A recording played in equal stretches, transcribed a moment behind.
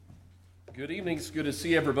Good evening. It's good to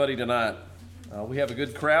see everybody tonight. We have a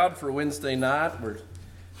good crowd for Wednesday night. We're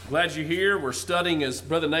glad you're here. We're studying, as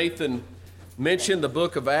Brother Nathan mentioned, the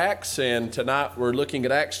book of Acts, and tonight we're looking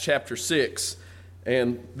at Acts chapter 6.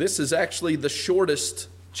 And this is actually the shortest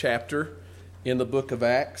chapter in the book of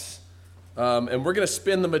Acts. And we're going to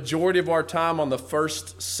spend the majority of our time on the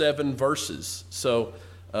first 7 verses. So,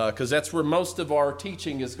 because that's where most of our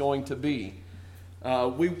teaching is going to be.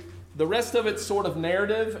 The rest of it's sort of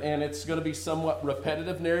narrative, and it's going to be somewhat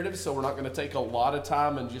repetitive narrative, so we're not going to take a lot of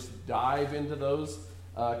time and just dive into those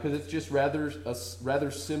because it's just a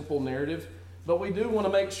rather simple narrative. But we do want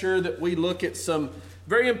to make sure that we look at some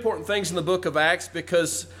very important things in the book of Acts,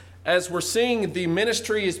 because as we're seeing, the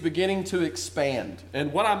ministry is beginning to expand.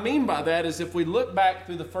 And what I mean by that is if we look back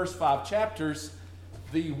through the first 5 chapters,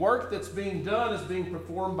 the work that's being done is being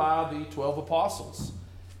performed by the 12 apostles.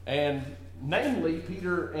 And namely,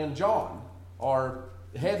 Peter and John are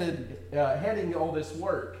heading all this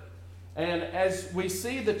work. And as we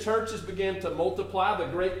see the churches begin to multiply,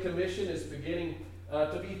 the Great Commission is beginning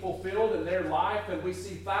to be fulfilled in their life, and we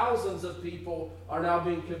see thousands of people are now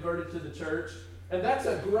being converted to the church. And that's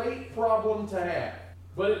a great problem to have.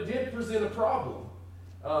 But it did present a problem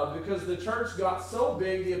because the church got so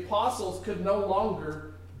big, the apostles could no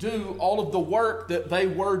longer do all of the work that they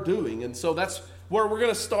were doing. And so that's where we're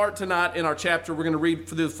going to start tonight in our chapter. We're going to read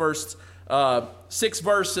through the first 6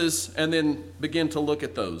 verses and then begin to look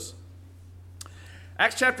at those.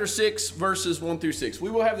 Acts chapter 6, verses 1 through 6.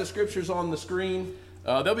 We will have the scriptures on the screen.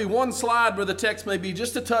 There'll be one slide where the text may be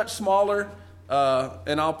just a touch smaller,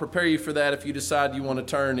 and I'll prepare you for that if you decide you want to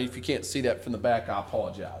turn. If you can't see that from the back, I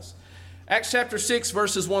apologize. Acts chapter 6,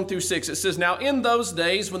 verses 1 through 6, it says, "Now in those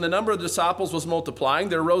days when the number of the disciples was multiplying,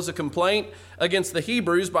 there arose a complaint against the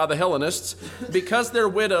Hebrews by the Hellenists, because their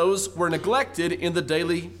widows were neglected in the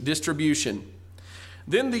daily distribution.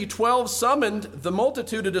 Then the 12 summoned the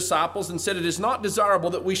multitude of disciples and said, 'It is not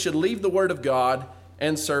desirable that we should leave the word of God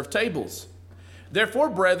and serve tables. Therefore,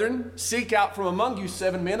 brethren, seek out from among you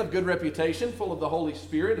 7 men of good reputation, full of the Holy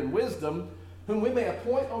Spirit and wisdom, whom we may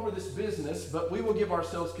appoint over this business, but we will give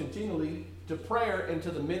ourselves continually to prayer and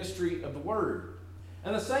to the ministry of the word.'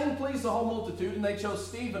 And the same pleased the whole multitude, and they chose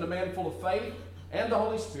Stephen, a man full of faith and the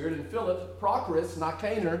Holy Spirit, and Philip, Prochorus,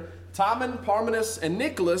 Nicanor, Timon, Parmenas, and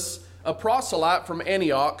Nicholas, a proselyte from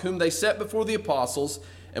Antioch, whom they set before the apostles.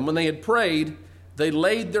 And when they had prayed, they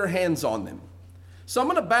laid their hands on them." So I'm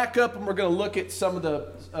going to back up, and we're going to look at some of the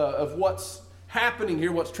of what's happening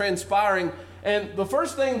here, what's transpiring. And the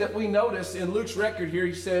first thing that we notice in Luke's record here,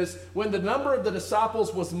 he says, when the number of the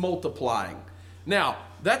disciples was multiplying. Now,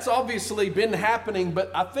 that's obviously been happening,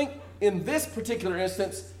 but I think in this particular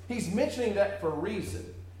instance, he's mentioning that for a reason.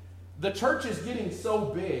 The church is getting so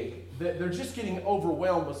big that they're just getting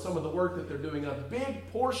overwhelmed with some of the work that they're doing. A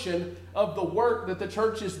big portion of the work that the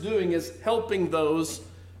church is doing is helping those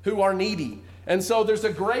who are needy. And so there's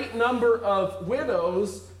a great number of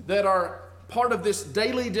widows that are part of this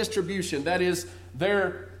daily distribution. That is,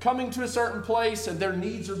 they're coming to a certain place and their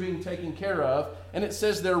needs are being taken care of. And it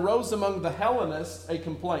says there arose among the Hellenists a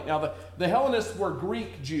complaint. Now, the Hellenists were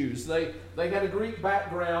Greek Jews. They had a Greek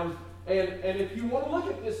background. And if you want to look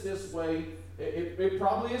at this way, it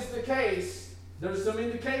probably is the case. There's some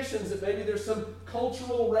indications that maybe there's some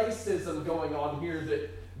cultural racism going on here,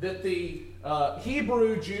 that the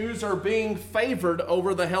Hebrew Jews are being favored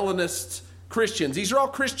over the Hellenist Christians. These are all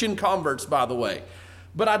Christian converts, by the way.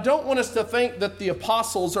 But I don't want us to think that the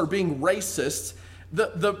apostles are being racist.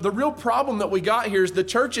 The real problem that we got here is the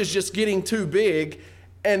church is just getting too big,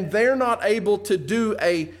 and they're not able to do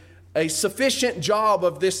a sufficient job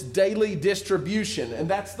of this daily distribution. And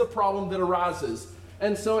that's the problem that arises.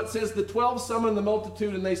 And so it says the 12 summoned the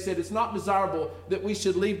multitude, and they said, "It's not desirable that we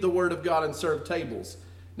should leave the word of God and serve tables."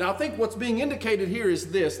 Now, I think what's being indicated here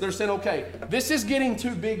is this. They're saying, okay, this is getting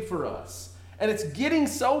too big for us. And it's getting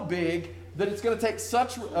so big that it's going to take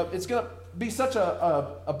it's going to be such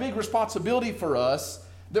a big responsibility for us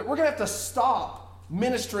that we're going to have to stop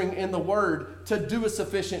ministering in the word to do a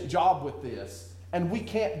sufficient job with this. And we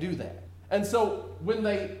can't do that. And so when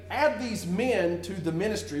they add these men to the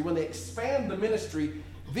ministry, when they expand the ministry,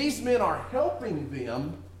 these men are helping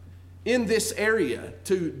them in this area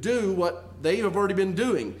to do what they have already been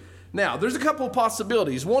doing. Now, there's a couple of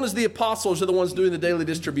possibilities. One is the apostles are the ones doing the daily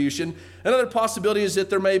distribution. Another possibility is that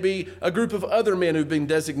there may be a group of other men who've been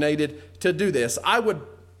designated to do this. I would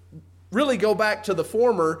really go back to the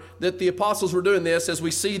former, that the apostles were doing this, as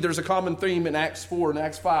we see there's a common theme in Acts 4 and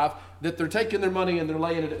Acts 5, that they're taking their money and they're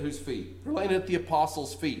laying it at whose feet? They're laying it at the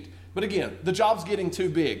apostles' feet. But again, the job's getting too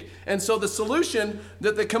big. And so the solution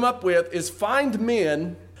that they come up with is find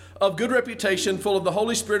men of good reputation, full of the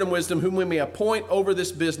Holy Spirit and wisdom, whom we may appoint over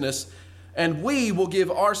this business, and we will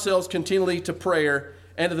give ourselves continually to prayer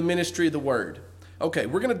and to the ministry of the word. Okay,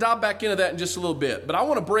 we're going to dive back into that in just a little bit, but I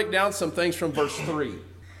want to break down some things from verse 3,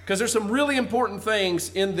 because there's some really important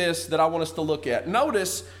things in this that I want us to look at.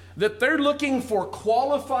 Notice that they're looking for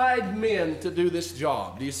qualified men to do this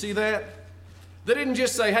job. Do you see that? They didn't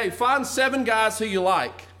just say, hey, find 7 guys who you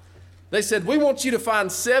like. They said, we want you to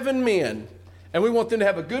find 7 men, and we want them to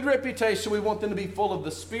have a good reputation. We want them to be full of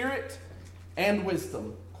the Spirit and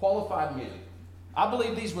wisdom, qualified men. I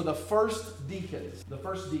believe these were the first deacons,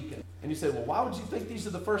 And you say, well, why would you think these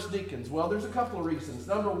are the first deacons? Well, there's a couple of reasons.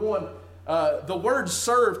 Number one, the word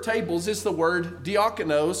serve tables is the word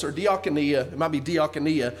diakonos or diakonia. It might be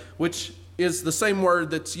diakonia, which is the same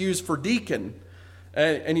word that's used for deacon.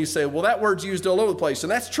 And you say, well, that word's used all over the place.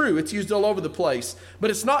 And that's true. It's used all over the place. But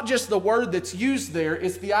it's not just the word that's used there.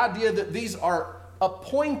 It's the idea that these are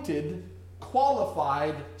appointed,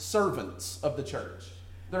 qualified servants of the church.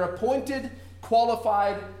 They're appointed,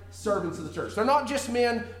 qualified servants of the church. They're not just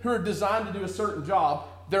men who are designed to do a certain job.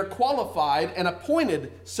 They're qualified and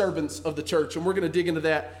appointed servants of the church. And we're going to dig into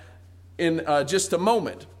that in just a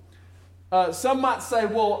moment. Some might say,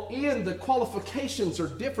 well, Ian, the qualifications are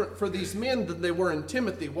different for these men than they were in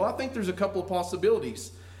Timothy. Well, I think there's a couple of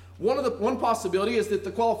possibilities. One possibility is that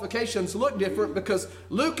the qualifications look different because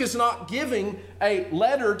Luke is not giving a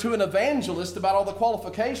letter to an evangelist about all the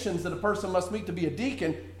qualifications that a person must meet to be a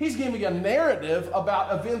deacon. He's giving a narrative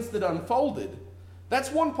about events that unfolded. That's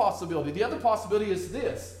one possibility. The other possibility is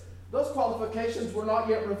this. Those qualifications were not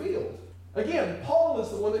yet revealed. Again, Paul is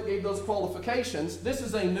the one that gave those qualifications. This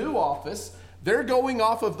is a new office. They're going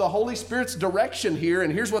off of the Holy Spirit's direction here,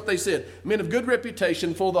 and here's what they said. Men of good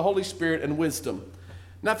reputation, full of the Holy Spirit and wisdom.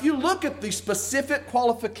 Now, if you look at the specific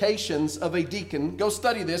qualifications of a deacon, go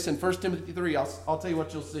study this in 1 Timothy 3. I'll tell you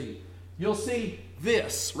what you'll see. You'll see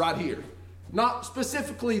this right here. Not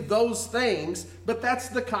specifically those things, but that's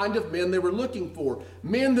the kind of men they were looking for.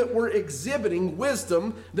 Men that were exhibiting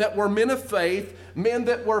wisdom, that were men of faith, men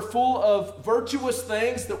that were full of virtuous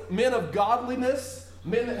things, men of godliness,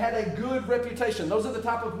 men that had a good reputation. Those are the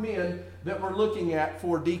type of men that we're looking at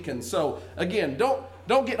for deacons. So again,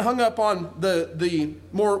 don't get hung up on the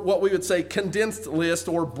more what we would say condensed list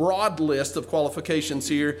or broad list of qualifications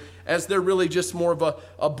here, as they're really just more of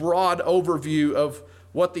a broad overview of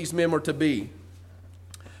what these men were to be.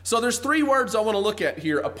 So there's 3 words I want to look at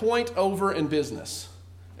here: appoint, over, and business.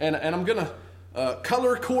 And I'm going to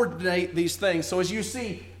color coordinate these things. So as you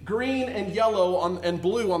see green and yellow and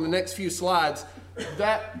blue on the next few slides,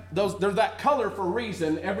 they're that color for a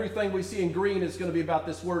reason. Everything we see in green is going to be about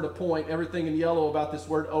this word appoint, everything in yellow about this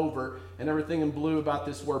word over, and everything in blue about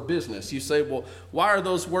this word business. You say, well, why are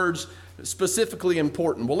those words specifically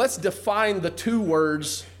important? Well, let's define the 2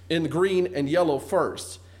 words in green and yellow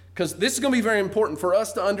first, because this is going to be very important for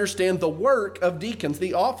us to understand the work of deacons,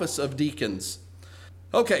 the office of deacons.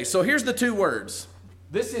 Okay, so here's the 2 words.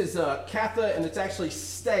 This is katha, and it's actually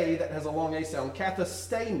stay, that has a long A sound,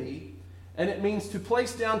 kathastemi, and it means to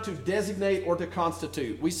place down, to designate, or to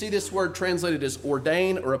constitute. We see this word translated as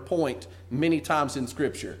ordain or appoint many times in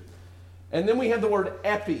Scripture. And then we have the word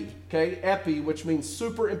epi, okay? Epi, which means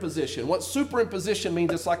superimposition. What superimposition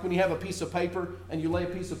means, it's like when you have a piece of paper and you lay a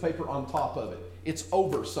piece of paper on top of it. It's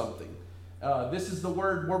over something. This is the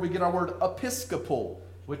word where we get our word episcopal,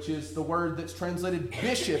 which is the word that's translated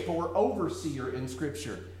bishop or overseer in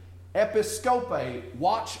Scripture. Episcope,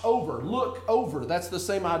 watch over, look over. That's the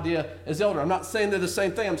same idea as elder. I'm not saying they're the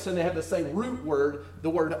same thing. I'm saying they have the same root word, the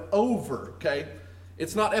word over, okay?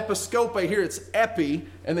 It's not episcope here, it's epi,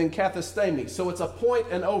 and then kathastemi. So it's a point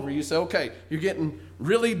and over. You say, okay, you're getting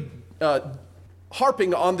really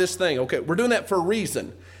harping on this thing. Okay, we're doing that for a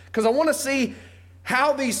reason. Because I want to see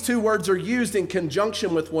how these 2 words are used in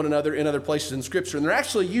conjunction with one another in other places in Scripture. And they're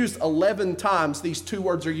actually used 11 times. These 2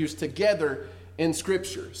 words are used together in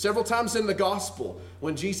Scripture. Several times in the Gospel,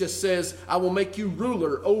 when Jesus says, I will make you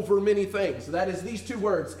ruler over many things. That is these 2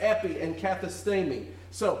 words, epi and kathastemi.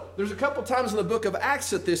 So there's a couple times in the book of Acts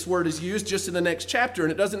that this word is used, just in the next chapter,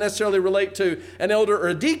 and it doesn't necessarily relate to an elder or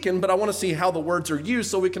a deacon, but I want to see how the words are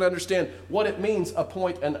used so we can understand what it means,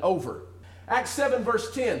 appoint and over. Acts 7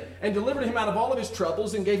 verse 10, and delivered him out of all of his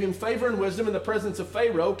troubles and gave him favor and wisdom in the presence of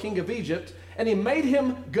Pharaoh, king of Egypt, and he made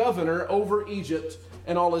him governor over Egypt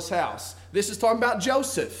and all his house. This is talking about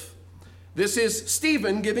Joseph. This is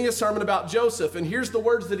Stephen giving a sermon about Joseph, and here's the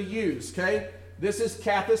words that he used, okay? This is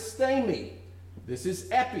kathastemi. This is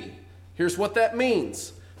epi. Here's what that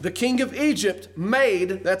means. The king of Egypt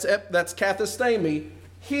made, that's kathastemi,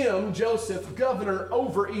 him, Joseph, governor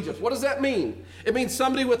over Egypt. What does that mean? It means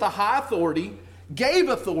somebody with a high authority gave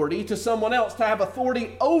authority to someone else to have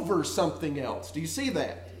authority over something else. Do you see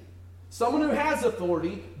that? Someone who has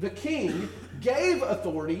authority, the king, gave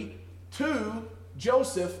authority to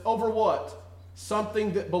Joseph over what?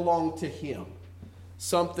 Something that belonged to him.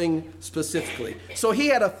 Something specifically. So he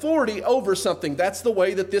had authority over something. That's the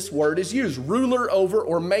way that this word is used. Ruler over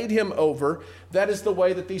or made him over. That is the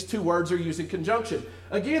way that these two words are used in conjunction.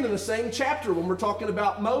 Again, in the same chapter when we're talking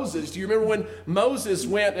about Moses. Do you remember when Moses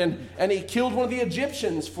went and he killed one of the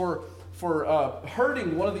Egyptians for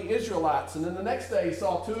hurting one of the Israelites? And then the next day he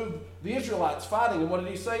saw two of the Israelites fighting. And what did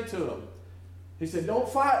he say to them? He said, don't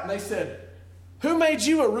fight. And they said, who made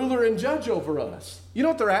you a ruler and judge over us? You know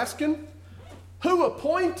what they're asking? Who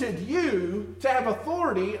appointed you to have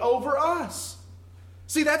authority over us?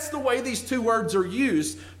 See, that's the way these two words are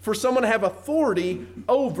used, for someone to have authority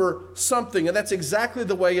over something. And that's exactly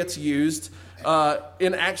the way it's used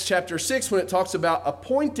in Acts chapter 6 when it talks about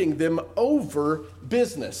appointing them over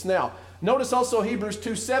business. Now, notice also Hebrews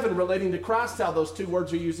 2:7 relating to Christ, how those two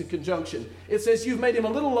words are used in conjunction. It says, you've made him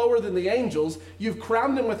a little lower than the angels. You've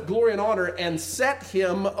crowned him with glory and honor and set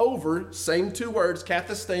him over, same two words,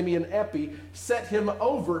 kathistemi and epi, set him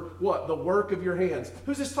over what? The work of your hands.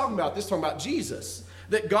 Who's this talking about? This is talking about Jesus.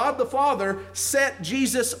 That God the Father set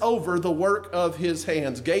Jesus over the work of his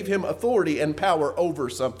hands, gave him authority and power over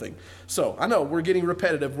something. So I know we're getting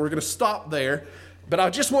repetitive. We're going to stop there. But I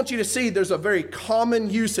just want you to see there's a very common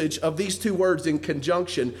usage of these two words in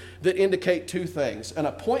conjunction that indicate two things: an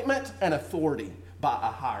appointment and authority by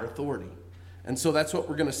a higher authority. And so that's what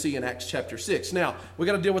we're going to see in Acts chapter 6. Now, we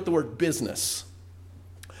got to deal with the word business.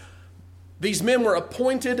 These men were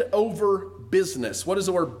appointed over business. What does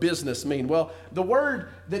the word business mean? Well, the word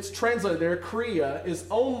that's translated there, kriya, is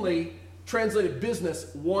only translated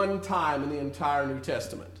business one time in the entire New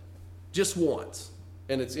Testament. Just once.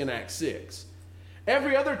 And it's in Acts 6.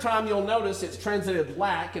 Every other time you'll notice it's translated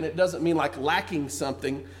lack, and it doesn't mean like lacking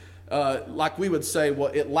something, like we would say,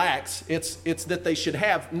 well, it lacks. It's that they should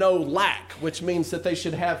have no lack, which means that they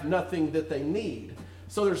should have nothing that they need.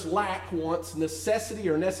 So there's lack once, necessity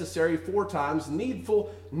or necessary 4 times,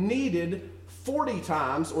 needful, needed 40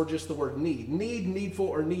 times, or just the word need. Need, needful,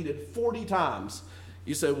 or needed 40 times.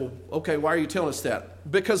 You say, well, okay, why are you telling us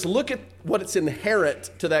that? Because look at what it's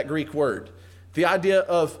inherent to that Greek word. The idea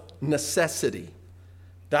of necessity.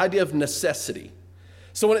 The idea of necessity.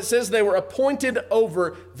 So when it says they were appointed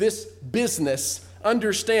over this business,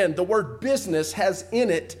 understand the word business has in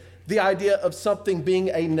it the idea of something being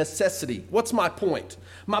a necessity. What's my point?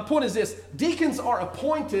 My point is this: deacons are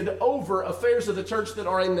appointed over affairs of the church that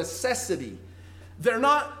are a necessity. They're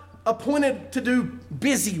not appointed to do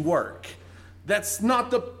busy work. That's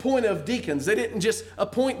not the point of deacons. They didn't just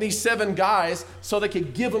appoint these 7 guys so they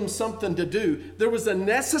could give them something to do. There was a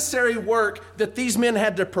necessary work that these men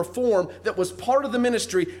had to perform that was part of the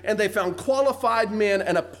ministry, and they found qualified men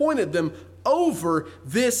and appointed them over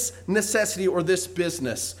this necessity or this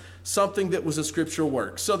business, something that was a scriptural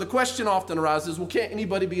work. So the question often arises, well, can't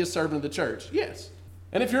anybody be a servant of the church? Yes.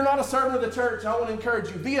 And if you're not a servant of the church, I want to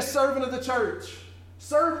encourage you, be a servant of the church.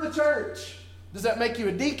 Serve the church. Does that make you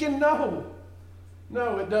a deacon? No.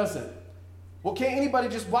 No, it doesn't. Well, can't anybody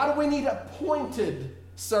why do we need appointed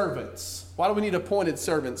servants? Why do we need appointed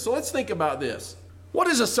servants? So let's think about this. What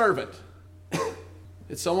is a servant?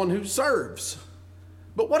 It's someone who serves.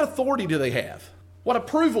 But what authority do they have? What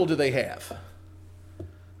approval do they have?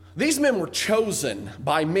 These men were chosen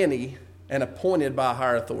by many and appointed by a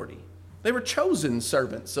higher authority. They were chosen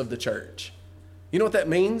servants of the church. You know what that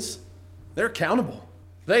means? They're accountable.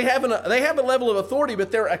 They have a level of authority, but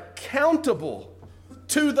they're accountable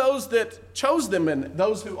to those that chose them and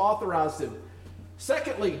those who authorized them.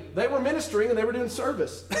 Secondly, they were ministering and they were doing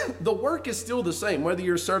service. The work is still the same, whether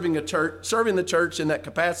you're serving the church in that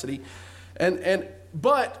capacity.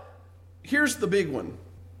 But here's the big one.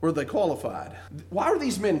 Were they qualified? Why are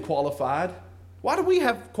these men qualified? Why do we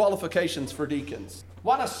have qualifications for deacons?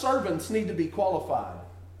 Why do servants need to be qualified?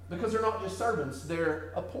 Because they're not just servants,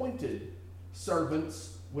 they're appointed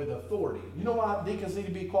servants with authority. You know why deacons need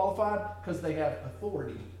to be qualified? Because they have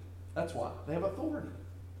authority. That's why. They have authority.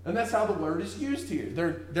 And that's how the word is used here.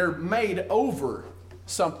 They're made over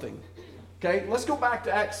something. Okay, let's go back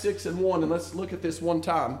to Acts 6:1 and let's look at this one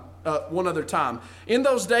other time. In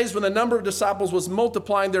those days when the number of disciples was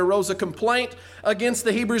multiplying, there arose a complaint against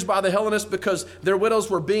the Hebrews by the Hellenists because their widows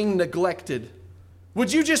were being neglected.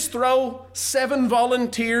 Would you just throw 7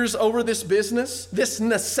 volunteers over this business, this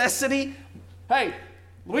necessity? Hey,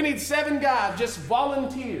 we need 7 guys, just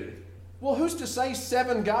volunteer. Well, who's to say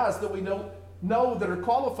 7 guys that we don't know that are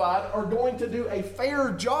qualified are going to do a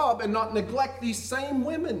fair job and not neglect these same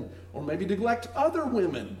women or maybe neglect other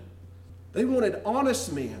women? They wanted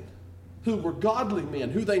honest men who were godly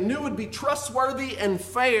men, who they knew would be trustworthy and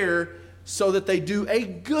fair so that they do a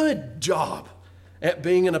good job at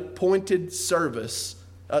being an appointed servant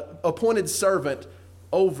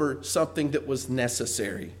over something that was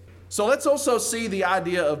necessary. So let's also see the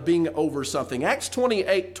idea of being over something. Acts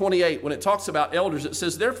 28, when it talks about elders, it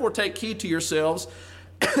says, "Therefore take heed to yourselves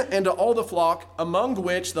and to all the flock among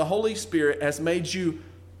which the Holy Spirit has made you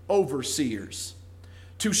overseers,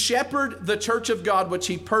 to shepherd the church of God, which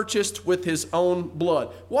he purchased with his own blood."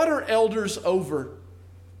 What are elders over?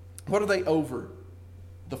 What are they over?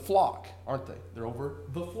 The flock, aren't they? They're over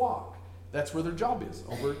the flock. That's where their job is,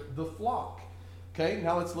 over the flock. Okay,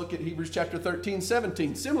 now let's look at Hebrews chapter 13,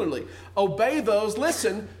 17. Similarly, obey those,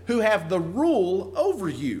 listen, who have the rule over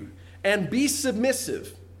you, and be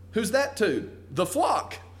submissive. Who's that to? The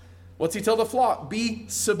flock. What's he tell the flock? Be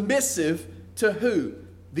submissive to who?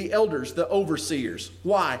 The elders, the overseers.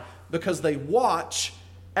 Why? Because they watch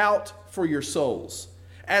out for your souls,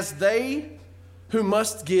 as they who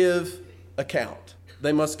must give account.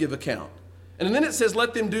 They must give account. And then it says,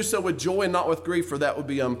 let them do so with joy and not with grief, for that would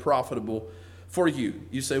be unprofitable for you.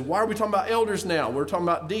 You say, why are we talking about elders now? We're talking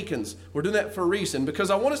about deacons. We're doing that for a reason, because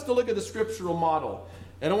I want us to look at the scriptural model.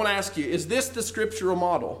 And I want to ask you, is this the scriptural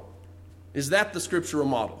model? Is that the scriptural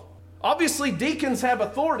model? Obviously, deacons have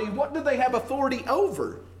authority. What do they have authority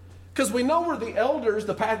over? Because we know where the elders,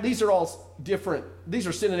 these are all different. These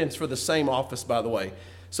are synonyms for the same office, by the way.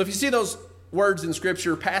 So if you see those words in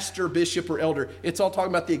Scripture, pastor, bishop, or elder, it's all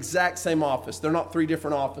talking about the exact same office. They're not three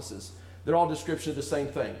different offices. They're all description of the same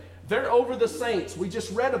thing. They're over the saints. We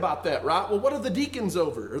just read about that, right? Well, what are the deacons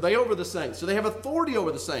over? Are they over the saints? Do they have authority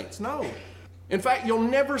over the saints? No. In fact, you'll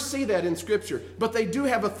never see that in Scripture, but they do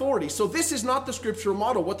have authority. So this is not the scriptural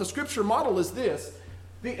model. What the scriptural model is this: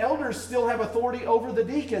 the elders still have authority over the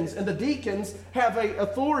deacons, and the deacons have an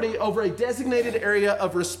authority over a designated area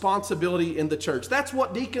of responsibility in the church. That's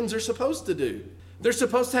what deacons are supposed to do. They're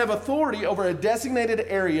supposed to have authority over a designated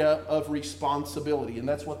area of responsibility, and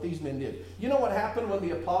that's what these men did. You know what happened when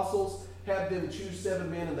the apostles had them choose 7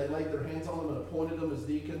 men and they laid their hands on them and appointed them as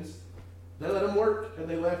deacons? They let them work, and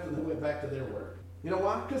they left, and they went back to their work. You know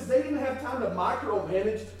why? Because they didn't have time to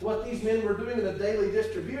micromanage what these men were doing in the daily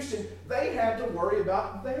distribution. They had to worry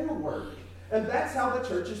about their work. And that's how the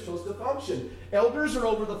church is supposed to function. Elders are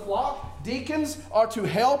over the flock. Deacons are to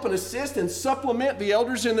help and assist and supplement the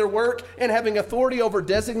elders in their work and having authority over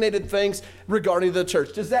designated things regarding the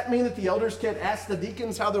church. Does that mean that the elders can't ask the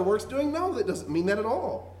deacons how their work's doing? No, that doesn't mean that at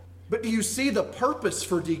all. But do you see the purpose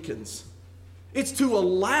for deacons? It's to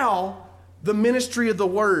allow the ministry of the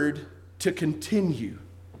word to continue.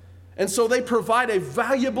 And so they provide a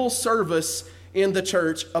valuable service in the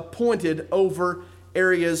church, appointed over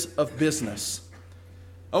areas of business.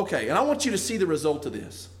 Okay, and I want you to see the result of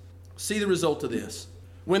this. See the result of this.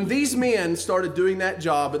 When these men started doing that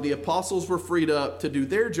job and the apostles were freed up to do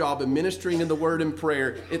their job in ministering in the word and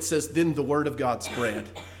prayer, it says, then the word of God spread.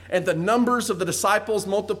 And the numbers of the disciples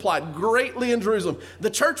multiplied greatly in Jerusalem. The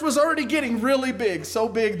church was already getting really big, so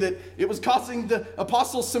big that it was causing the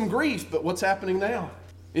apostles some grief. But what's happening now?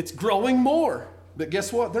 It's growing more. But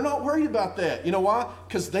guess what? They're not worried about that. You know why?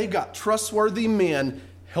 Because they've got trustworthy men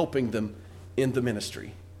helping them in the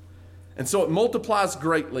ministry. And so it multiplies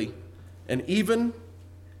greatly. And even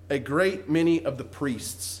a great many of the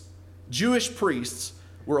priests, Jewish priests,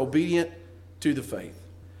 were obedient to the faith.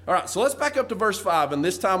 All right, so let's back up to verse 5, and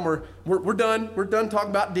this time we're done. We're done talking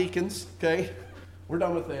about deacons, okay? We're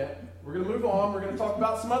done with that. We're going to move on. We're going to talk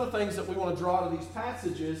about some other things that we want to draw out of these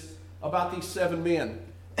passages about these 7 men.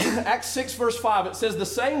 Acts 6, verse 5, it says, the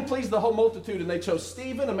saying pleased the whole multitude, and they chose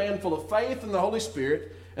Stephen, a man full of faith and the Holy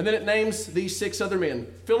Spirit, and then it names these 6 other men: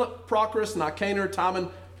 Philip, Prochorus, Nicanor, Timon,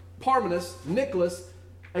 Parmenas, Nicholas,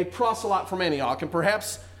 a proselyte from Antioch. And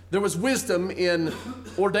perhaps there was wisdom in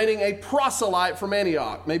ordaining a proselyte from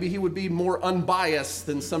Antioch. Maybe he would be more unbiased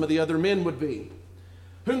than some of the other men would be.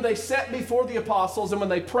 Whom they set before the apostles, and when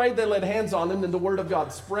they prayed, they laid hands on them, and the word of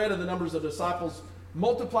God spread, and the numbers of disciples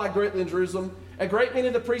multiplied greatly in Jerusalem. A great many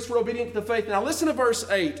of the priests were obedient to the faith. Now listen to verse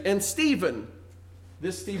 8. And Stephen,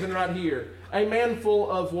 this Stephen right here, a man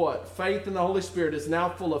full of what? Faith in the Holy Spirit, is now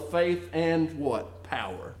full of faith and what?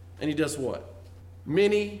 Power. And he does what?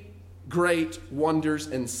 Many great wonders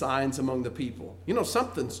and signs among the people. You know,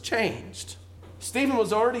 something's changed. Stephen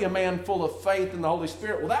was already a man full of faith in the Holy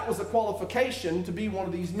Spirit. Well, that was a qualification to be one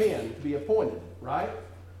of these men, to be appointed, right?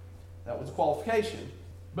 That was a qualification.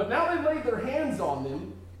 But now they laid their hands on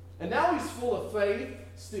them, and now he's full of faith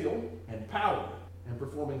still and power and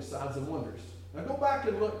performing signs and wonders. Now go back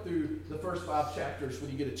and look through the first 5 chapters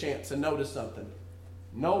when you get a chance and notice something.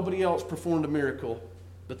 Nobody else performed a miracle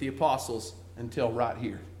but the apostles until right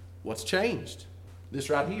here. What's changed? This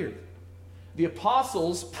right here. The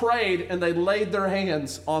apostles prayed and they laid their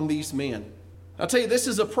hands on these men. I'll tell you, this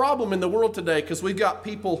is a problem in the world today because we've got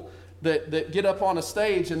people that get up on a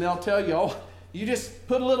stage and they'll tell you, oh, you just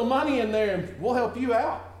put a little money in there and we'll help you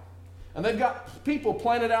out. And they've got people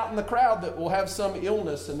planted out in the crowd that will have some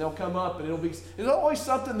illness and they'll come up and it's always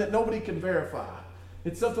something that nobody can verify.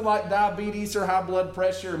 It's something like diabetes or high blood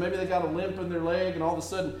pressure, or maybe they got a limp in their leg and all of a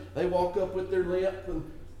sudden they walk up with their limp and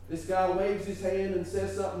this guy waves his hand and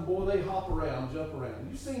says something, boy, they hop around, jump around.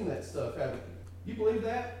 You've seen that stuff, haven't you? You believe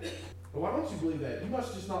that? Well, why don't you believe that? You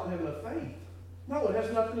must just not have enough faith. No, it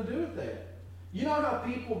has nothing to do with that. You know how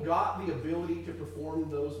people got the ability to perform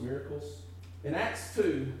those miracles? In Acts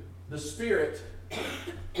 2, the Spirit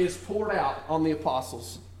is poured out on the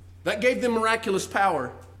apostles. That gave them miraculous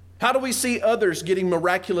power. How do we see others getting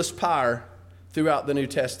miraculous power throughout the New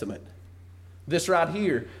Testament? This right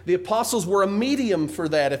here. The apostles were a medium for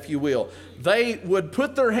that, if you will. They would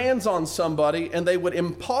put their hands on somebody and they would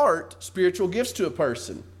impart spiritual gifts to a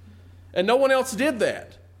person. And no one else did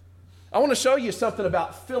that. I want to show you something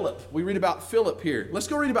about Philip. We read about Philip here. Let's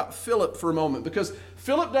go read about Philip for a moment, because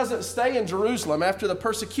Philip doesn't stay in Jerusalem. After the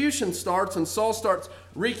persecution starts and Saul starts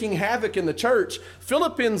wreaking havoc in the church,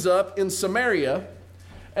 Philip ends up in Samaria.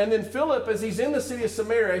 And then Philip, as he's in the city of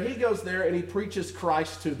Samaria, he goes there and he preaches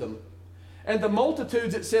Christ to them. And the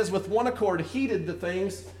multitudes, it says, with one accord heeded the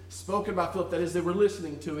things spoken by Philip. That is, they were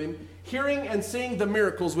listening to him, hearing and seeing the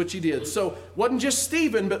miracles which he did. So it wasn't just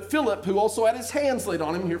Stephen, but Philip, who also had his hands laid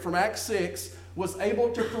on him, here from Acts 6, was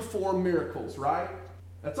able to perform miracles, right?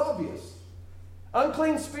 That's obvious.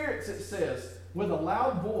 Unclean spirits, it says, with a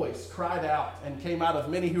loud voice cried out and came out of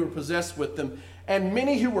many who were possessed with them, and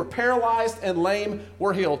many who were paralyzed and lame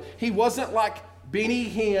were healed. He wasn't like Benny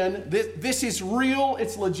Hinn. This is real.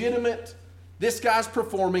 It's legitimate. This guy's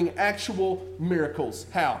performing actual miracles.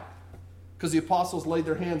 How? Because the apostles laid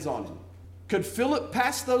their hands on him. Could Philip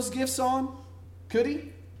pass those gifts on? Could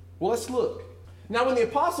he? Well, let's look. Now, when the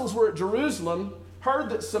apostles were at Jerusalem, heard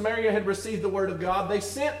that Samaria had received the word of God, they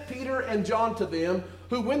sent Peter and John to them,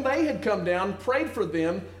 who, when they had come down, prayed for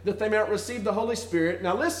them that they might receive the Holy Spirit.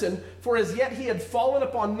 Now listen, for as yet he had fallen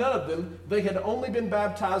upon none of them. They had only been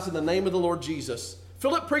baptized in the name of the Lord Jesus.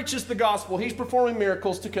 Philip preaches the gospel. He's performing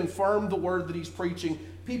miracles to confirm the word that he's preaching.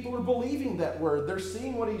 People are believing that word. They're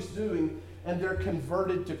seeing what he's doing, and they're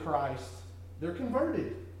converted to Christ. They're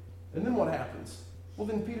converted. And then what happens? Well,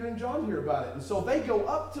 then Peter and John hear about it. And so they go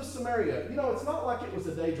up to Samaria. You know, it's not like it was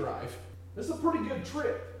a day drive. It's a pretty good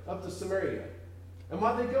trip up to Samaria. And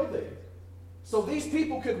why'd they go there? So these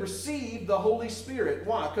people could receive the Holy Spirit.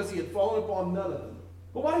 Why? Because he had fallen upon none of them.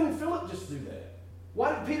 But why didn't Philip just do that?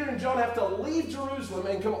 Why did Peter and John have to leave Jerusalem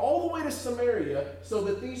and come all the way to Samaria so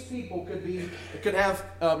that these people could have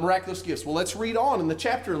miraculous gifts? Well, let's read on in the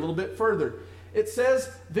chapter a little bit further. It says,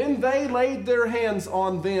 then they laid their hands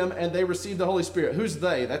on them and they received the Holy Spirit. Who's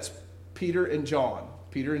they? That's Peter and John.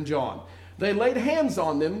 Peter and John. They laid hands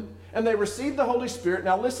on them and they received the Holy Spirit.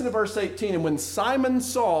 Now listen to verse 18. And when Simon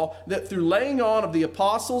saw that through laying on of the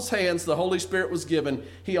apostles' hands the Holy Spirit was given,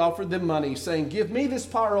 he offered them money, saying, give me this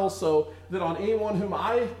power also, that on anyone whom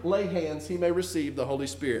I lay hands he may receive the Holy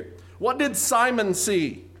Spirit. What did Simon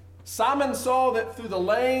see? Simon saw that through the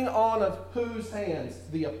laying on of whose hands?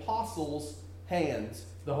 The apostles' hands,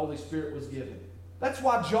 the Holy Spirit was given. That's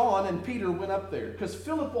why John and Peter went up there. Because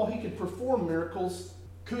Philip, while he could perform miracles,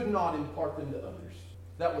 could not impart them to others.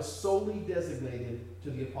 That was solely designated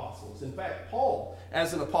to the apostles. In fact, Paul,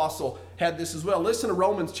 as an apostle, had this as well. Listen to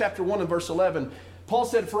Romans chapter 1 and verse 11. Paul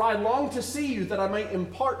said, for I long to see you that I may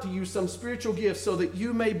impart to you some spiritual gifts so that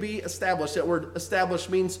you may be established. That word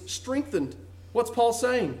established means strengthened. What's Paul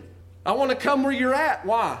saying? I want to come where you're at.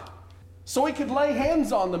 Why? So he could lay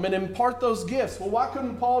hands on them and impart those gifts. Well, why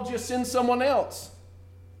couldn't Paul just send someone else?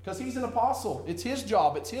 Because he's an apostle. It's his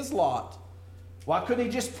job. It's his lot. Why couldn't he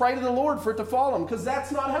just pray to the Lord for it to fall him? Because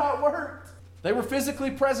that's not how it worked. They were physically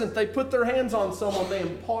present. They put their hands on someone. They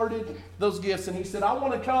imparted those gifts. And he said, I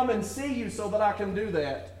want to come and see you so that I can do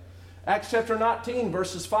that. Acts chapter 19,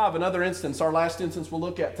 verses 5, another instance, our last instance we'll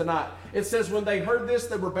look at tonight. It says, when they heard this,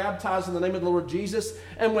 they were baptized in the name of the Lord Jesus.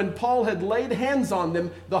 And when Paul had laid hands on them,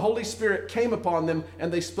 the Holy Spirit came upon them,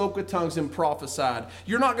 and they spoke with tongues and prophesied.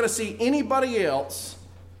 You're not going to see anybody else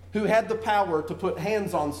who had the power to put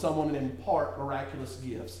hands on someone and impart miraculous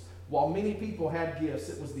gifts. While many people had gifts,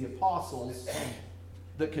 it was the apostles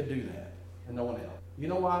that could do that, and no one else. You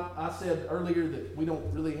know why I said earlier that we don't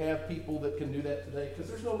really have people that can do that today? Because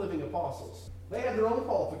there's no living apostles. They had their own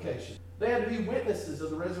qualifications. They had to be witnesses of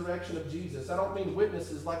the resurrection of Jesus. I don't mean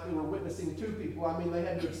witnesses like they were witnessing to people. I mean they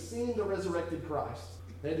had to have seen the resurrected Christ.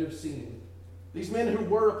 They had to have seen him. These men who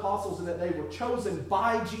were apostles in that day were chosen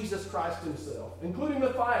by Jesus Christ himself, including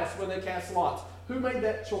Matthias when they cast lots. Who made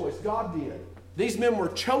that choice? God did. These men were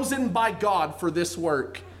chosen by God for this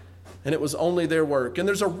work, and it was only their work. And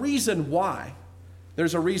there's a reason why.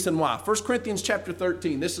 There's a reason why. 1 Corinthians chapter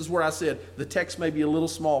 13, this is where I said the text may be a little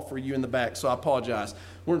small for you in the back, so I apologize.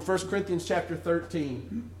 We're in 1 Corinthians chapter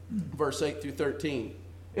 13, verse 8 through 13.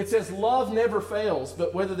 It says, love never fails,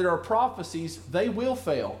 but whether there are prophecies, they will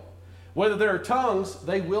fail. Whether there are tongues,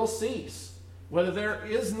 they will cease. Whether there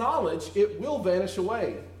is knowledge, it will vanish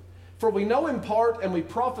away. For we know in part and we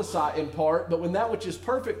prophesy in part, but when that which is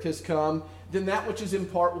perfect has come, then that which is in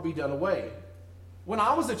part will be done away. When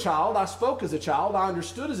I was a child, I spoke as a child, I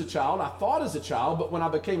understood as a child, I thought as a child, but when I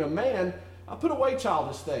became a man, I put away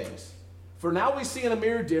childish things. For now we see in a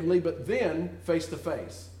mirror dimly, but then face to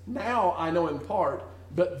face. Now I know in part,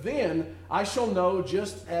 but then I shall know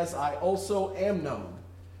just as I also am known.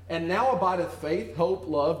 And now abideth faith, hope,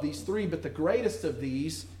 love, these three, but the greatest of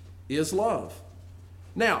these is love.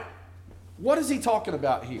 Now, what is he talking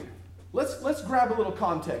about here? Let's grab a little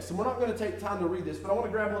context. And we're not going to take time to read this, but I want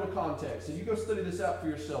to grab a little context. And you go study this out for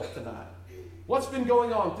yourself tonight. What's been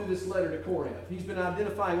going on through this letter to Corinth? He's been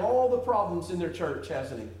identifying all the problems in their church,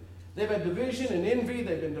 hasn't he? They've had division and envy.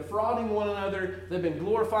 They've been defrauding one another. They've been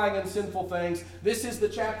glorifying unsinful things. This is the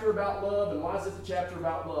chapter about love. And why is it the chapter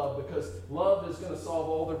about love? Because love is going to solve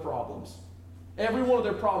all their problems. Every one of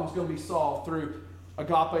their problems is going to be solved through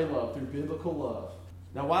agape love, through biblical love.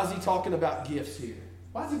 Now, why is he talking about gifts here?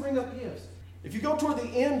 Why does he bring up gifts? If you go toward the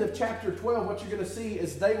end of chapter 12, what you're going to see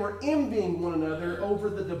is they were envying one another over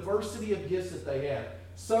the diversity of gifts that they had.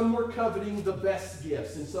 Some were coveting the best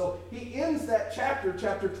gifts. And so he ends that chapter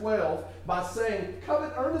 12, by saying,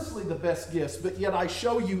 covet earnestly the best gifts, but yet I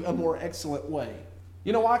show you a more excellent way.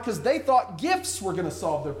 You know why? Because they thought gifts were going to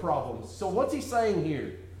solve their problems. So what's he saying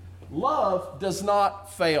here? Love does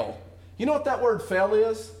not fail. You know what that word fail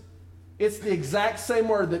is? It's the exact same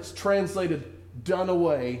word that's translated done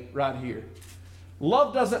away right here.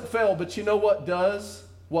 Love doesn't fail, but you know what does?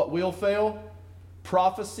 What will fail?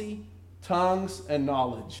 Prophecy, tongues, and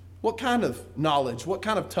knowledge. What kind of knowledge? What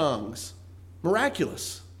kind of tongues?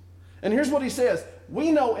 Miraculous. And here's what he says.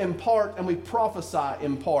 We know in part and we prophesy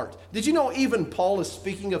in part. Did you know even Paul is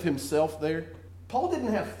speaking of himself there? Paul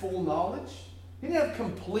didn't have full knowledge. He didn't have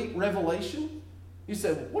complete revelation. You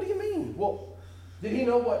said, well, what do you mean? Well, did he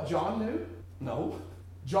know what John knew? No.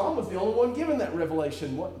 John was the only one given that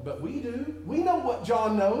revelation. But we do. We know what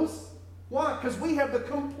John knows. Why? Because we have the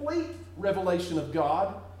complete revelation of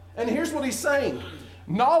God. And here's what he's saying.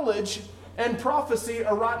 Knowledge and prophecy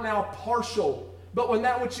are right now partial. But when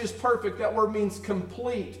that which is perfect, that word means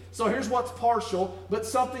complete. So here's what's partial, but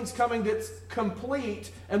something's coming that's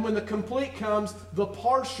complete. And when the complete comes, the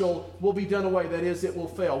partial will be done away. That is, it will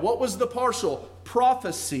fail. What was the partial?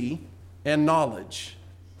 Prophecy and knowledge.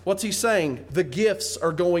 What's he saying? The gifts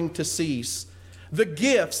are going to cease. The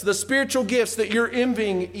gifts, the spiritual gifts that you're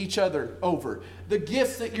envying each other over, the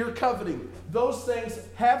gifts that you're coveting, those things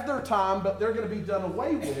have their time, but they're going to be done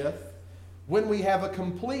away with when we have a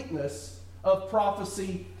completeness of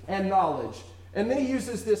prophecy and knowledge. And then he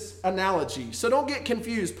uses this analogy. So don't get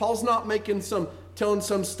confused. Paul's not telling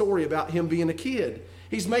some story about him being a kid.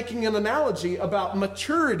 He's making an analogy about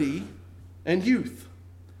maturity and youth.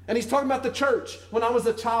 And he's talking about the church. When I was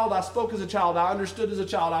a child, I spoke as a child. I understood as a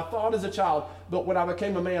child. I thought as a child. But when I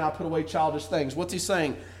became a man, I put away childish things. What's he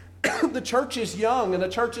saying? The church is young and the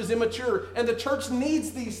church is immature. And the church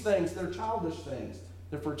needs these things. They're childish things.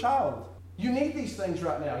 They're for a child. You need these things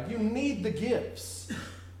right now. You need the gifts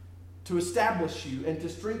to establish you and to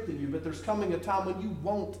strengthen you. But there's coming a time when you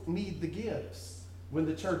won't need the gifts. When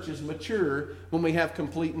the church is mature, when we have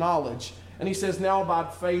complete knowledge. And he says, now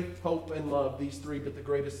abide faith, hope, and love, these three, but the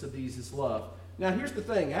greatest of these is love. Now here's the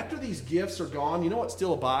thing. After these gifts are gone, you know what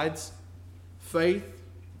still abides? Faith,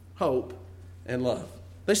 hope, and love.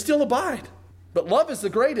 They still abide. But love is the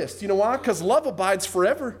greatest. You know why? Because love abides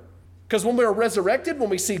forever. Because when we are resurrected, when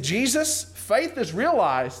we see Jesus, faith is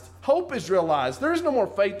realized. Hope is realized. There is no more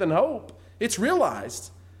faith than hope. It's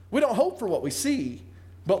realized. We don't hope for what we see.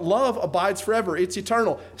 But love abides forever. It's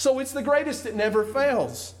eternal. So it's the greatest. It never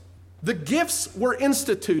fails. The gifts were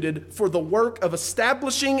instituted for the work of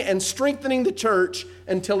establishing and strengthening the church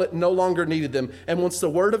until it no longer needed them. And once the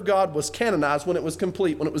word of God was canonized, when it was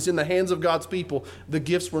complete, when it was in the hands of God's people, the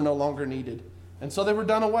gifts were no longer needed. And so they were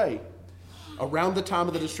done away around the time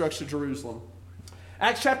of the destruction of Jerusalem.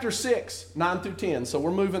 Acts chapter 6, 9 through 10. So we're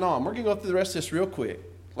moving on. We're going to go through the rest of this real quick.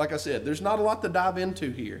 Like I said, there's not a lot to dive into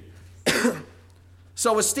here.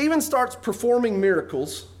 So as Stephen starts performing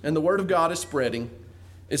miracles and the word of God is spreading,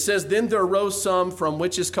 It says, "Then there arose some from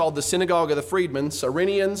which is called the synagogue of the freedmen,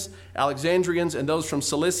 Cyrenians, Alexandrians, and those from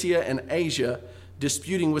Cilicia and Asia,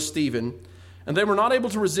 disputing with Stephen. And they were not able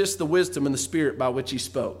to resist the wisdom and the spirit by which he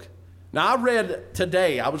spoke." Now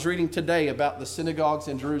I was reading today about the synagogues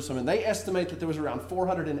in Jerusalem, and they estimate that there was around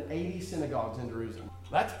 480 synagogues in Jerusalem.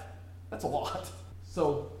 That's a lot.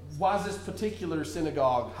 So why is this particular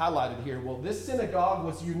synagogue highlighted here? Well, this synagogue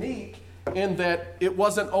was unique in that it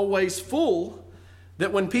wasn't always full,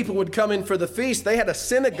 that when people would come in for the feast, they had a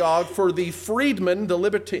synagogue for the freedmen, the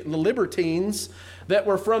libertines, that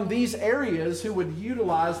were from these areas who would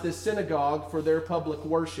utilize this synagogue for their public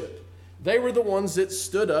worship. They were the ones that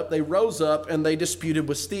stood up, they rose up, and they disputed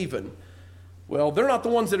with Stephen. Well, they're not the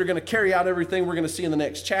ones that are going to carry out everything we're going to see in the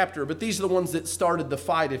next chapter, but these are the ones that started the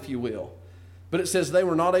fight, if you will. But it says they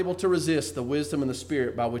were not able to resist the wisdom and the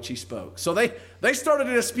spirit by which he spoke. So they started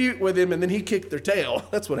a dispute with him, and then he kicked their tail.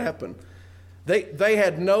 That's what happened. They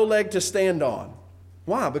had no leg to stand on.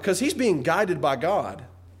 Why? Because he's being guided by God.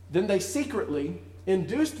 Then they secretly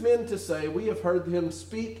induced men to say, "We have heard him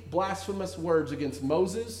speak blasphemous words against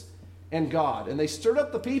Moses and God." And they stirred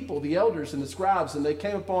up the people, the elders and the scribes, and they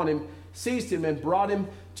came upon him, seized him, and brought him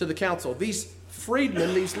to the council. These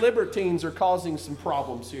freedmen, these libertines, are causing some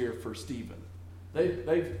problems here for Stephen.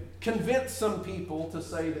 They've convinced some people to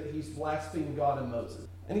say that he's blasphemed God and Moses.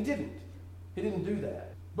 And he didn't. He didn't do that.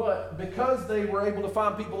 But because they were able to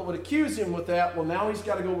find people that would accuse him with that, well, now he's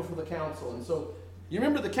got to go before the council. And so you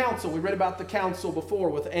remember the council. We read about the council before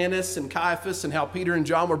with Annas and Caiaphas and how Peter and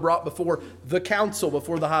John were brought before the council,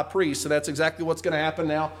 before the high priest. So that's exactly what's going to happen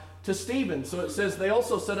now to Stephen. So it says they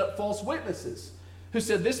also set up false witnesses who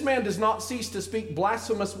said, "This man does not cease to speak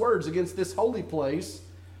blasphemous words against this holy place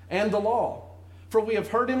and the law. For we have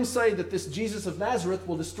heard him say that this Jesus of Nazareth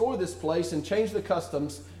will destroy this place and change the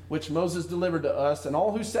customs which Moses delivered to us." And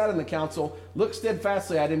all who sat in the council looked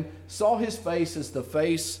steadfastly at him, saw his face as the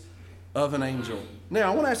face of an angel.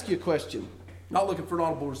 Now, I want to ask you a question. Not looking for an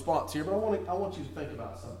audible response here, but I want you to think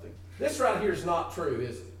about something. This right here is not true,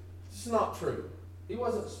 is it? It's not true. He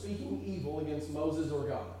wasn't speaking evil against Moses or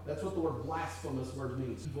God. That's what the word blasphemous word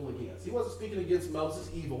means, evil against. He wasn't speaking against Moses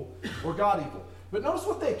evil or God evil. But notice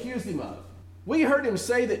what they accused him of. "We heard him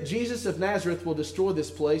say that Jesus of Nazareth will destroy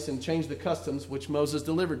this place and change the customs which Moses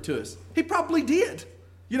delivered to us." He probably did.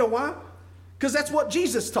 You know why? Because that's what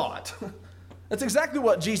Jesus taught. That's exactly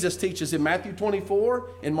what Jesus teaches in Matthew 24,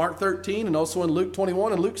 in Mark 13, and also in Luke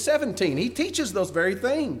 21 and Luke 17. He teaches those very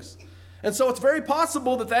things. And so it's very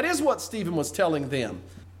possible that that is what Stephen was telling them.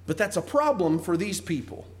 But that's a problem for these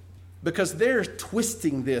people because they're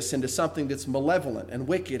twisting this into something that's malevolent and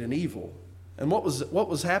wicked and evil. And what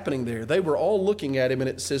was happening there? They were all looking at him, and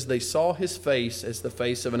it says they saw his face as the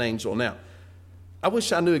face of an angel. Now, I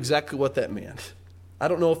wish I knew exactly what that meant. I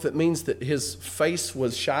don't know if it means that his face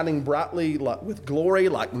was shining brightly with glory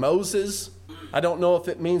like Moses. I don't know if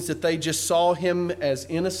it means that they just saw him as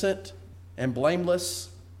innocent and blameless.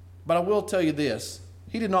 But I will tell you this.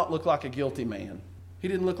 He did not look like a guilty man. He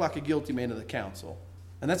didn't look like a guilty man to the council.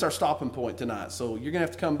 And that's our stopping point tonight. So you're going to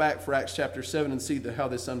have to come back for Acts chapter 7 and see how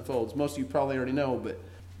this unfolds. Most of you probably already know,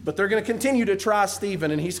 but they're going to continue to try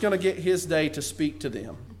Stephen, and he's going to get his day to speak to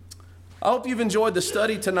them. I hope you've enjoyed the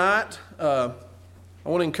study tonight. I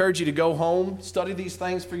want to encourage you to go home, study these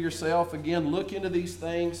things for yourself. Again, look into these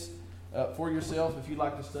things for yourself. If you'd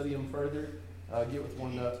like to study them further, get with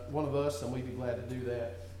one of us, and we'd be glad to do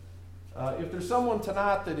that. If there's someone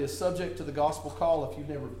tonight that is subject to the gospel call, if you've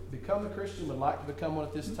never become a Christian, would like to become one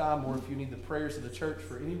at this time, or if you need the prayers of the church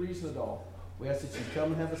for any reason at all, we ask that you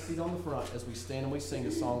come and have a seat on the front as we stand and we sing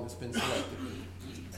a song that's been selected.